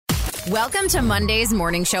Welcome to Monday's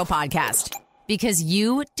Morning Show podcast, because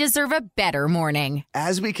you deserve a better morning.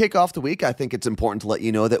 As we kick off the week, I think it's important to let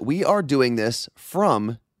you know that we are doing this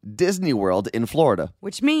from Disney World in Florida.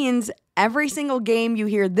 Which means every single game you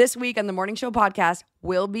hear this week on the Morning Show podcast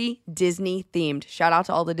will be Disney themed. Shout out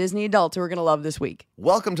to all the Disney adults who are going to love this week.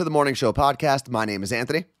 Welcome to the Morning Show podcast. My name is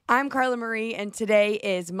Anthony. I'm Carla Marie, and today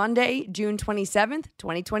is Monday, June 27th,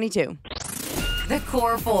 2022. The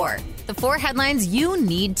Core Four. The four headlines you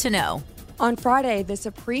need to know. On Friday, the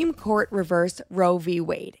Supreme Court reversed Roe v.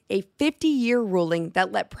 Wade, a 50-year ruling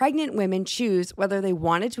that let pregnant women choose whether they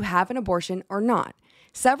wanted to have an abortion or not.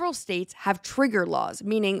 Several states have trigger laws,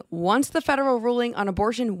 meaning once the federal ruling on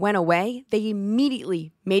abortion went away, they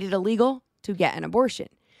immediately made it illegal to get an abortion.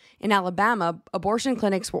 In Alabama, abortion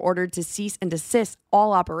clinics were ordered to cease and desist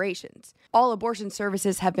all operations. All abortion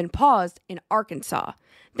services have been paused in Arkansas.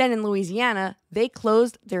 Then in Louisiana, they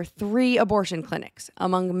closed their 3 abortion clinics,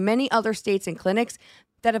 among many other states and clinics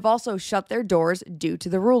that have also shut their doors due to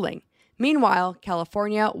the ruling. Meanwhile,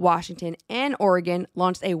 California, Washington, and Oregon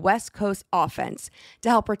launched a West Coast offense to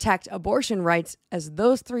help protect abortion rights, as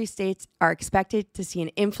those 3 states are expected to see an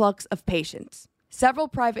influx of patients. Several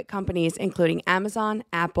private companies, including Amazon,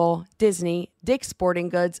 Apple, Disney, Dick's Sporting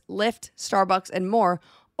Goods, Lyft, Starbucks, and more,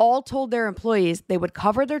 all told their employees they would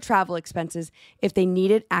cover their travel expenses if they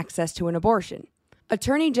needed access to an abortion.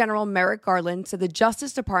 Attorney General Merrick Garland said the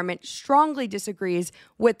Justice Department strongly disagrees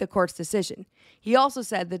with the court's decision. He also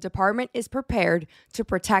said the department is prepared to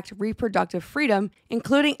protect reproductive freedom,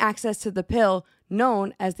 including access to the pill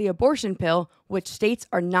known as the abortion pill, which states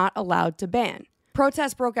are not allowed to ban.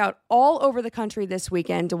 Protests broke out all over the country this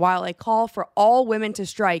weekend, while a call for all women to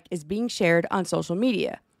strike is being shared on social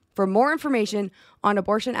media. For more information on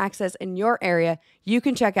abortion access in your area, you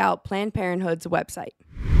can check out Planned Parenthood's website.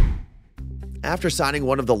 After signing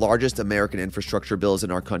one of the largest American infrastructure bills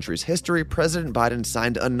in our country's history, President Biden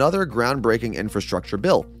signed another groundbreaking infrastructure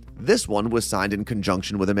bill. This one was signed in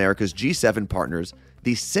conjunction with America's G7 partners.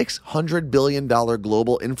 The $600 billion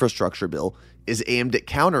global infrastructure bill is aimed at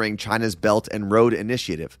countering China's Belt and Road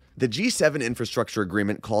Initiative. The G7 infrastructure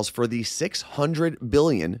agreement calls for the $600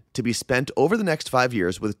 billion to be spent over the next 5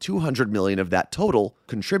 years, with $200 million of that total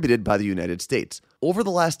contributed by the United States. Over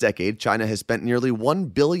the last decade, China has spent nearly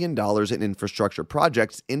 $1 billion in infrastructure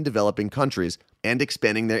projects in developing countries and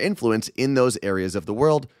expanding their influence in those areas of the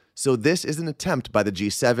world. So this is an attempt by the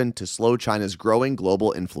G7 to slow China's growing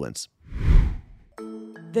global influence.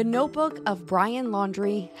 The Notebook of Brian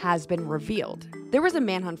Laundrie has been revealed. There was a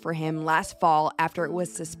manhunt for him last fall after it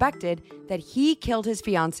was suspected that he killed his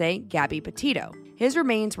fiancée, Gabby Petito. His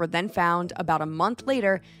remains were then found about a month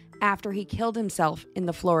later after he killed himself in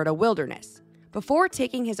the Florida wilderness. Before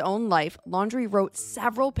taking his own life, Laundrie wrote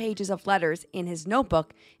several pages of letters in his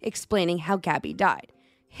notebook explaining how Gabby died.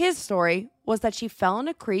 His story was that she fell in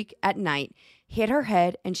a creek at night, hit her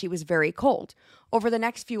head, and she was very cold. Over the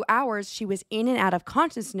next few hours, she was in and out of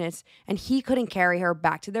consciousness, and he couldn't carry her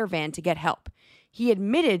back to their van to get help. He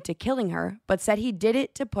admitted to killing her, but said he did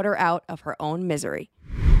it to put her out of her own misery.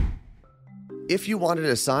 If you wanted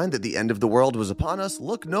a sign that the end of the world was upon us,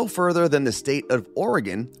 look no further than the state of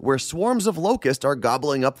Oregon, where swarms of locusts are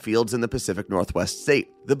gobbling up fields in the Pacific Northwest state.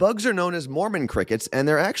 The bugs are known as Mormon crickets, and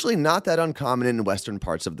they're actually not that uncommon in western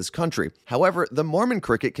parts of this country. However, the Mormon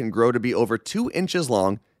cricket can grow to be over 2 inches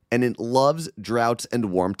long, and it loves droughts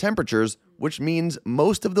and warm temperatures, which means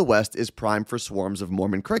most of the West is primed for swarms of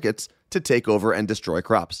Mormon crickets to take over and destroy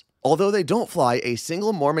crops. Although they don't fly, a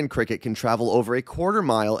single Mormon cricket can travel over a quarter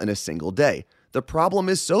mile in a single day. The problem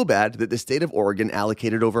is so bad that the state of Oregon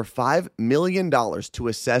allocated over $5 million to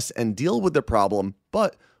assess and deal with the problem,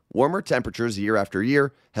 but warmer temperatures year after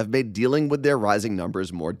year have made dealing with their rising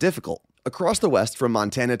numbers more difficult. Across the West, from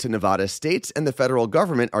Montana to Nevada, states and the federal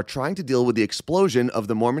government are trying to deal with the explosion of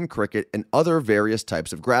the Mormon cricket and other various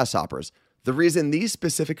types of grasshoppers. The reason these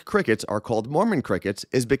specific crickets are called Mormon crickets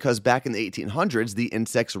is because back in the 1800s, the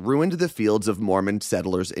insects ruined the fields of Mormon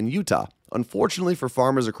settlers in Utah. Unfortunately for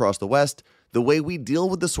farmers across the West, the way we deal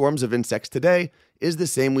with the swarms of insects today is the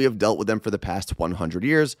same we have dealt with them for the past 100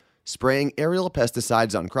 years, spraying aerial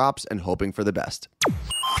pesticides on crops and hoping for the best.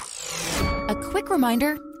 A quick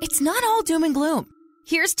reminder, it's not all doom and gloom.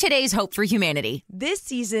 Here's today's hope for humanity. This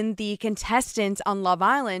season, the contestants on Love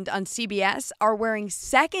Island on CBS are wearing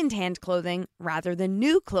secondhand clothing rather than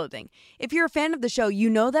new clothing. If you're a fan of the show, you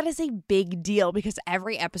know that is a big deal because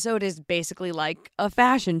every episode is basically like a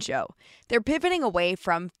fashion show. They're pivoting away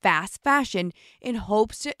from fast fashion in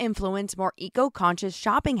hopes to influence more eco-conscious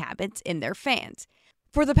shopping habits in their fans.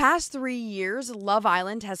 For the past 3 years, Love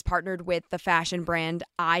Island has partnered with the fashion brand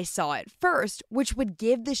I Saw It First, which would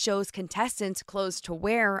give the show's contestants clothes to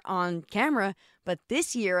wear on camera. But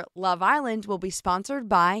this year, Love Island will be sponsored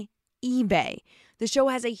by eBay. The show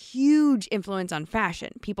has a huge influence on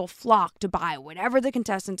fashion. People flock to buy whatever the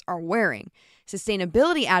contestants are wearing.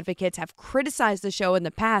 Sustainability advocates have criticized the show in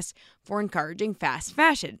the past for encouraging fast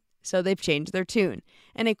fashion, so they've changed their tune.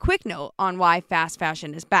 And a quick note on why fast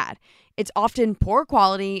fashion is bad. It's often poor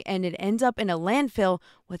quality and it ends up in a landfill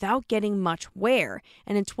without getting much wear.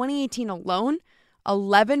 And in 2018 alone,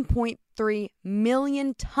 11.3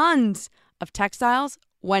 million tons of textiles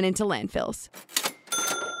went into landfills.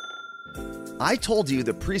 I told you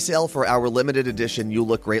the pre-sale for our limited edition You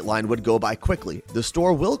Look Great line would go by quickly. The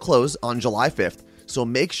store will close on July 5th, so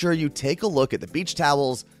make sure you take a look at the beach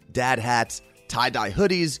towels, dad hats, tie-dye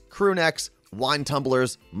hoodies, crew necks, wine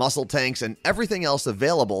tumblers, muscle tanks, and everything else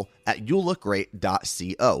available at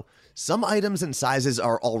youlookgreat.co. Some items and sizes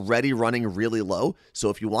are already running really low, so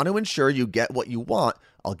if you want to ensure you get what you want,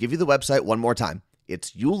 I'll give you the website one more time.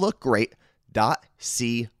 It's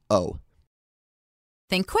youlookgreat.co.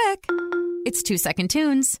 Think quick. It's 2-second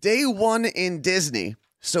tunes. Day one in Disney.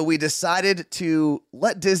 So we decided to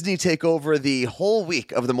let Disney take over the whole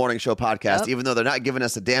week of the Morning Show podcast, even though they're not giving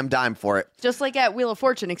us a damn dime for it. Just like at Wheel of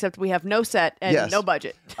Fortune, except we have no set and no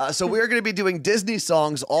budget. So we're going to be doing Disney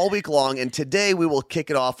songs all week long, and today we will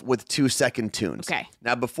kick it off with 2-second tunes. Okay.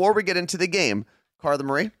 Now, before we get into the game, Carla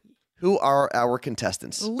Marie, who are our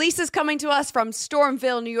contestants? Lisa's coming to us from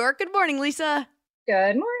Stormville, New York. Good morning, Lisa.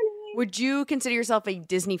 Good morning. Would you consider yourself a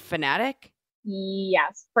Disney fanatic?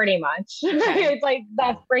 Yes, pretty much. Okay. It's like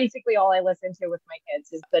that's basically all I listen to with my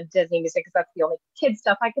kids is the Disney music because that's the only kid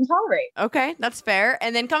stuff I can tolerate. Okay, that's fair.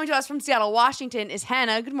 And then coming to us from Seattle, Washington is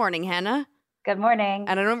Hannah. Good morning, Hannah. Good morning.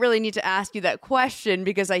 And I don't really need to ask you that question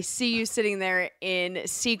because I see you sitting there in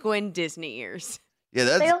sequin Disney ears.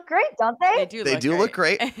 Yeah, They look great, don't they? They do look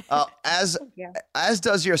great. As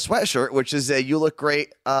does your sweatshirt, which is a You Look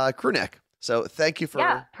Great crew neck. So thank you for...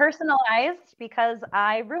 Yeah, personalized because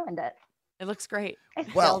I ruined it. It looks great. I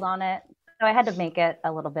spilled on it, so I had to make it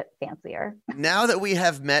a little bit fancier. Now that we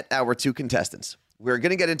have met our two contestants, we're going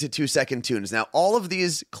to get into 2-second tunes. Now, all of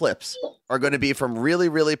these clips are going to be from really,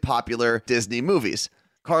 really popular Disney movies.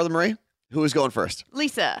 Carla Marie, who is going first?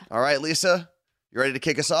 Lisa. All right, Lisa, you ready to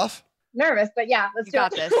kick us off? Nervous, but yeah, let's You do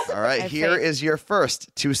got it. this. All right, here is your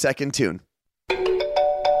first 2-second tune.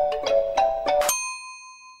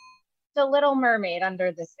 The Little Mermaid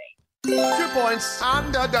under the sea. 2 points.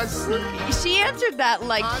 Under the sea. She answered that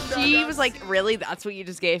like she was like, really? That's what you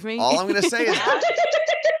just gave me? All I'm going to say is,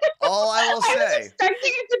 all I will I was say,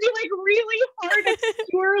 expecting it to be like really hard and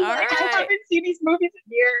obscure. Like I right. haven't seen these movies in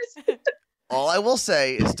years. all I will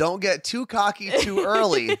say is don't get too cocky too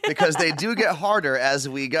early because they do get harder as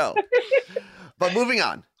we go. But moving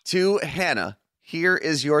on to Hannah, here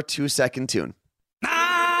is your 2-second tune.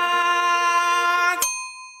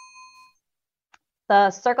 The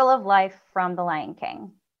Circle of Life from The Lion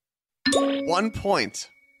King. 1 point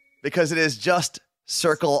because it is just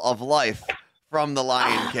Circle of Life from The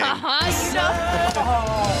Lion King. That's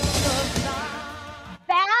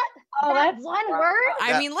one word?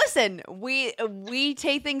 I mean, listen, we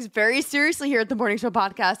take things very seriously here at the Morning Show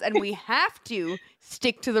podcast, and we have to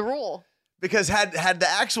stick to the rule. Because had the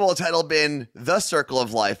actual title been The Circle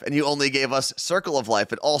of Life and you only gave us Circle of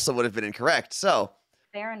Life, it also would have been incorrect. So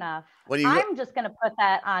Fair enough. when I'm just going to put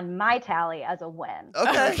that on my tally as a win.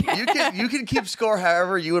 Okay. You can keep score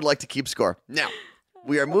however you would like to keep score. Now,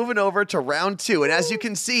 we are moving over to round 2. And as you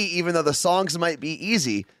can see, even though the songs might be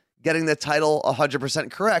easy, getting the title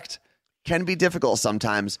 100% correct can be difficult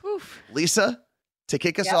sometimes. Oof. Lisa, to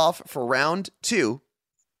kick us off for round 2,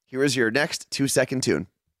 here is your next 2-second tune.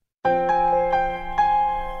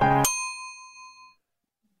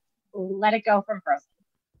 Let It Go from Frozen.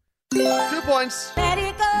 2 points. Let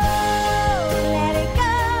it go, let it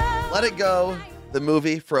go. Let It Go, the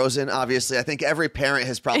movie Frozen. Obviously, I think every parent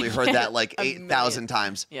has probably heard that like 8,000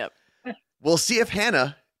 times. Yep. We'll see if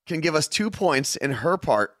Hannah can give us 2 points in her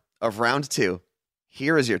part of round 2.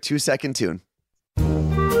 Here is your 2-second tune.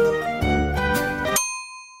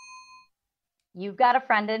 You've Got a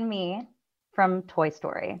Friend in Me from Toy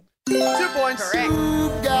Story. 2 points. Correct.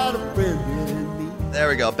 You've got a friend in me. There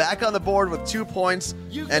we go. Back on the board with 2 points.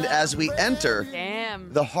 And as we enter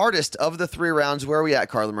Damn. the hardest of the 3 rounds, where are we at,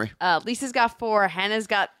 Carla Marie? Lisa's got 4. Hannah's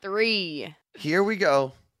got 3. Here we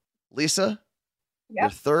go. Lisa, your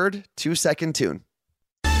Yep. third 2-second tune.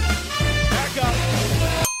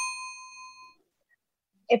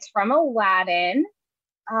 It's from Aladdin.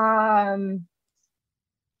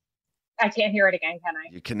 I can't hear it again, can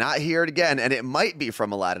I? You cannot hear it again, and it might be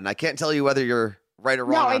from Aladdin. I can't tell you whether you're right or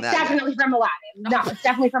wrong No, on it's that yet. definitely from Aladdin. No, it's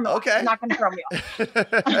definitely from Aladdin. Okay. I'm not going to throw me off.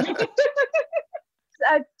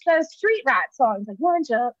 The Street Rat song. It's like, one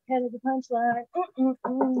jump, head of the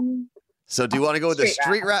punchline. So do you want to go with the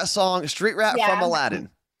Street Rat song, Street Rat Yeah. from Aladdin?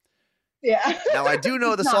 Yeah. Now, I do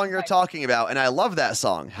know the Not song you're quite. talking about, and I love that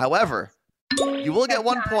song. However, you will get That's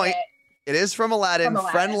 1 not point. it. It is from Aladdin, From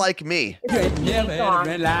Aladdin. Friend Like Me. It's a song.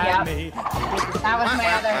 Yep. That was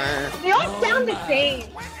my other. They all sound the same.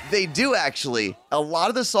 They do actually. A lot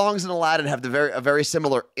of the songs in Aladdin have a very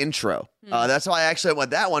similar intro. That's why I actually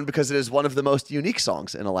went that one, because it is one of the most unique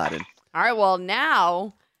songs in Aladdin. All right, well,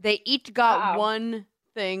 now they each got Wow. one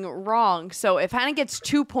thing wrong. So if Hannah gets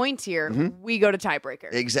 2 points here, we go to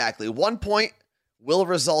tiebreaker. Exactly. 1 point will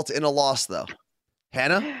result in a loss, though.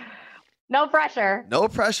 Hannah, No pressure. no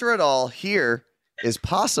pressure at all. Here is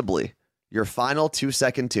possibly your final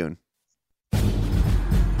 2-second tune.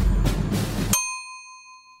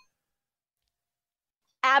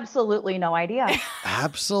 Absolutely no idea.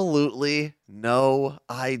 Absolutely no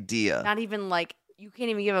idea. Not even like, you can't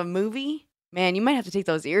even give a movie? Man, you might have to take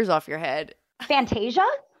those ears off your head. Fantasia?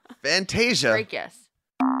 Fantasia Great guess.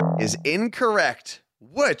 is incorrect,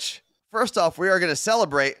 which, first off, we are going to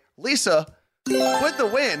celebrate Lisa with the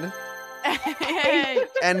win. Hey.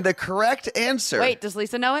 And the correct answer. Wait, does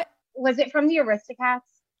Lisa know it? Was it from the Aristocats?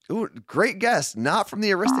 Ooh, great guess. Not from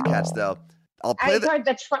the Aristocats, though. I'll play I the heard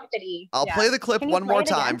the trumpety. I'll Yeah. play the clip Can you one play more it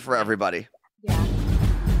again? time for everybody. Yeah.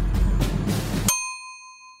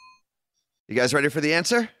 You guys ready for the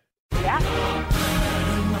answer? Yeah.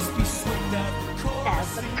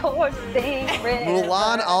 Yes, of course. Sing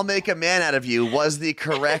Mulan, I'll Make a Man Out of You was the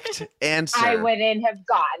correct answer. I wouldn't have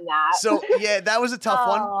gotten that. So, yeah, that was a tough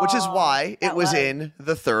one, which is why it that was was. in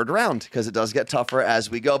the third round, because it does get tougher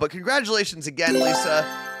as we go. But congratulations again, Lisa.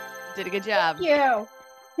 Did a good job. Thank you.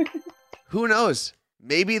 Who knows?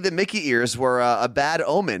 Maybe the Mickey ears were a bad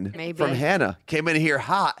omen Maybe. from Hannah. Came in here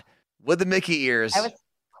hot with the Mickey ears. I was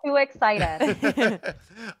too excited.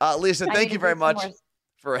 Lisa, I thank need you to very do some much more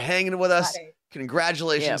for hanging with us. Got it.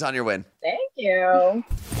 Congratulations on your win. Thank you.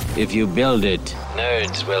 If you build it,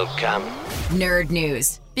 nerds will come. Nerd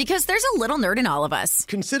news. Because there's a little nerd in all of us.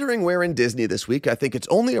 Considering we're in Disney this week, I think it's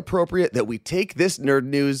only appropriate that we take this nerd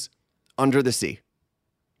news under the sea.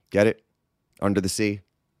 Get it? Under the sea,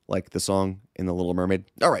 like the song in The Little Mermaid.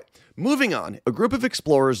 All right, moving on. A group of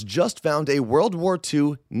explorers just found a World War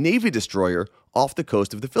II Navy destroyer off the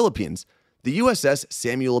coast of the Philippines. The USS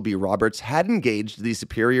Samuel B. Roberts had engaged the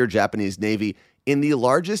superior Japanese Navy in the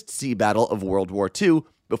largest sea battle of World War II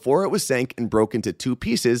before it was sank and broke into two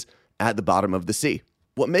pieces at the bottom of the sea.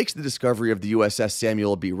 What makes the discovery of the USS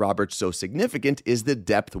Samuel B. Roberts so significant is the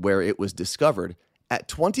depth where it was discovered. At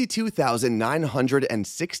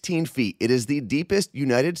 22,916 feet, it is the deepest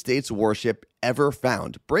United States warship ever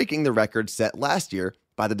found, breaking the record set last year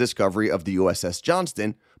by the discovery of the USS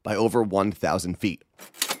Johnston by over 1,000 feet.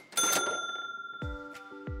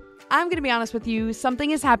 I'm going to be honest with you,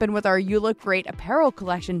 something has happened with our You Look Great apparel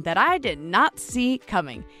collection that I did not see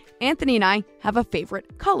coming. Anthony and I have a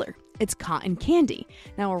favorite color. It's cotton candy.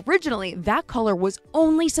 Now, originally, that color was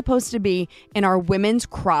only supposed to be in our women's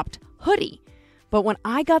cropped hoodie. But when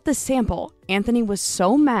I got the sample, Anthony was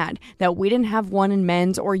so mad that we didn't have one in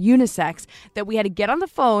men's or unisex that we had to get on the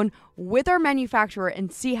phone with our manufacturer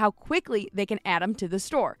and see how quickly they can add them to the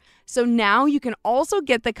store. So now you can also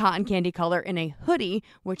get the cotton candy color in a hoodie,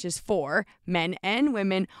 which is for men and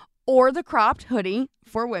women, or the cropped hoodie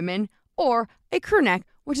for women, or a crew neck,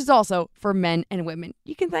 which is also for men and women.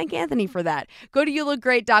 You can thank Anthony for that. Go to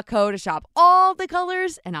youlookgreat.co to shop all the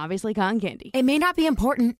colors and obviously cotton candy. It may not be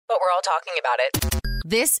important, but we're all talking about it.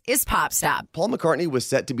 This is Pop Stop. Paul McCartney was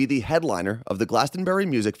set to be the headliner of the Glastonbury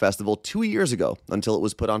Music Festival 2 years ago until it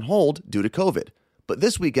was put on hold due to COVID. But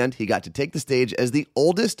this weekend, he got to take the stage as the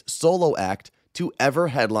oldest solo act to ever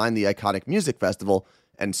headline the iconic music festival,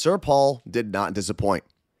 and Sir Paul did not disappoint.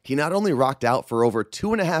 He not only rocked out for over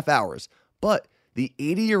 2.5 hours, but the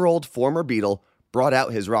 80-year-old former Beatle brought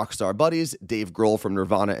out his rock star buddies, Dave Grohl from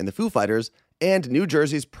Nirvana and the Foo Fighters, and New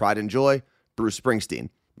Jersey's pride and joy, Bruce Springsteen.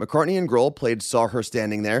 McCartney and Grohl played Saw Her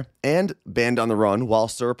Standing There and Band on the Run, while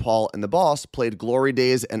Sir Paul and the Boss played Glory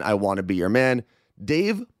Days and I Wanna Be Your Man.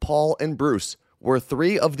 Dave, Paul, and Bruce were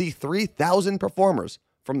 3 of the 3,000 performers,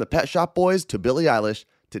 from the Pet Shop Boys to Billie Eilish,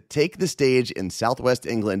 to take the stage in Southwest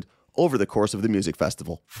England over the course of the music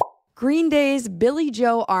festival. Green Day's Billy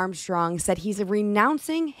Joe Armstrong said he's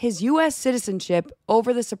renouncing his U.S. citizenship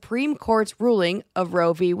over the Supreme Court's ruling of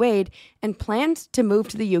Roe v. Wade and plans to move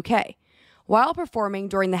to the U.K. While performing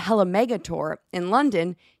during the Hella Mega Tour in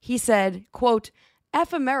London, he said, quote,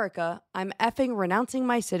 F America, I'm effing renouncing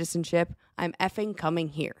my citizenship, I'm effing coming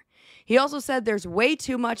here. He also said there's way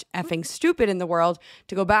too much effing stupid in the world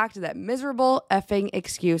to go back to that miserable effing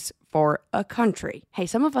excuse for a country. Hey,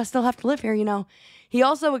 some of us still have to live here, you know. He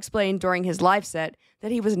also explained during his live set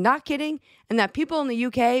that he was not kidding and that people in the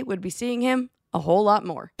UK would be seeing him a whole lot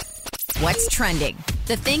more. What's trending?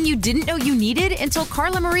 The thing you didn't know you needed until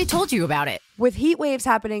Carla Marie told you about it. With heat waves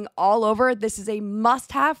happening all over, this is a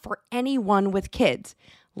must-have for anyone with kids.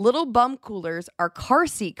 Little Bum Coolers are car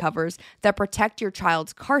seat covers that protect your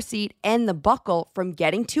child's car seat and the buckle from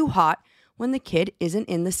getting too hot when the kid isn't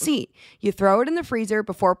in the seat. You throw it in the freezer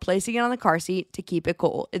before placing it on the car seat to keep it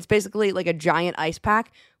cool. It's basically like a giant ice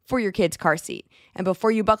pack for your kid's car seat. And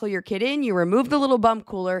before you buckle your kid in, you remove the Little Bum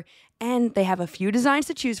Cooler, and they have a few designs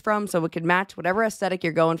to choose from so it could match whatever aesthetic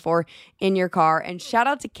you're going for in your car. And shout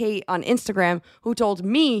out to Kate on Instagram who told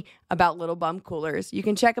me about Little Bum Coolers. You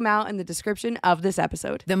can check them out in the description of this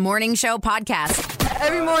episode. The Morning Show Podcast.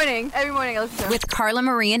 Every morning I listen to it. With Carla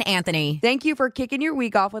Marie and Anthony. Thank you for kicking your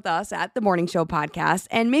week off with us at the Morning Show Podcast.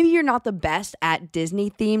 And maybe you're not the best at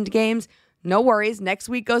Disney-themed games. No worries. Next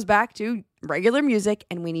week goes back to regular music,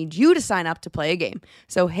 and we need you to sign up to play a game.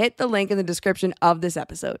 So hit the link in the description of this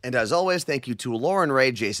episode. And as always, thank you to Lauren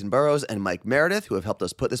Ray, Jason Burrows, and Mike Meredith, who have helped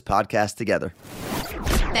us put this podcast together.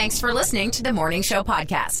 Thanks for listening to the Morning Show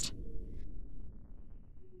Podcast.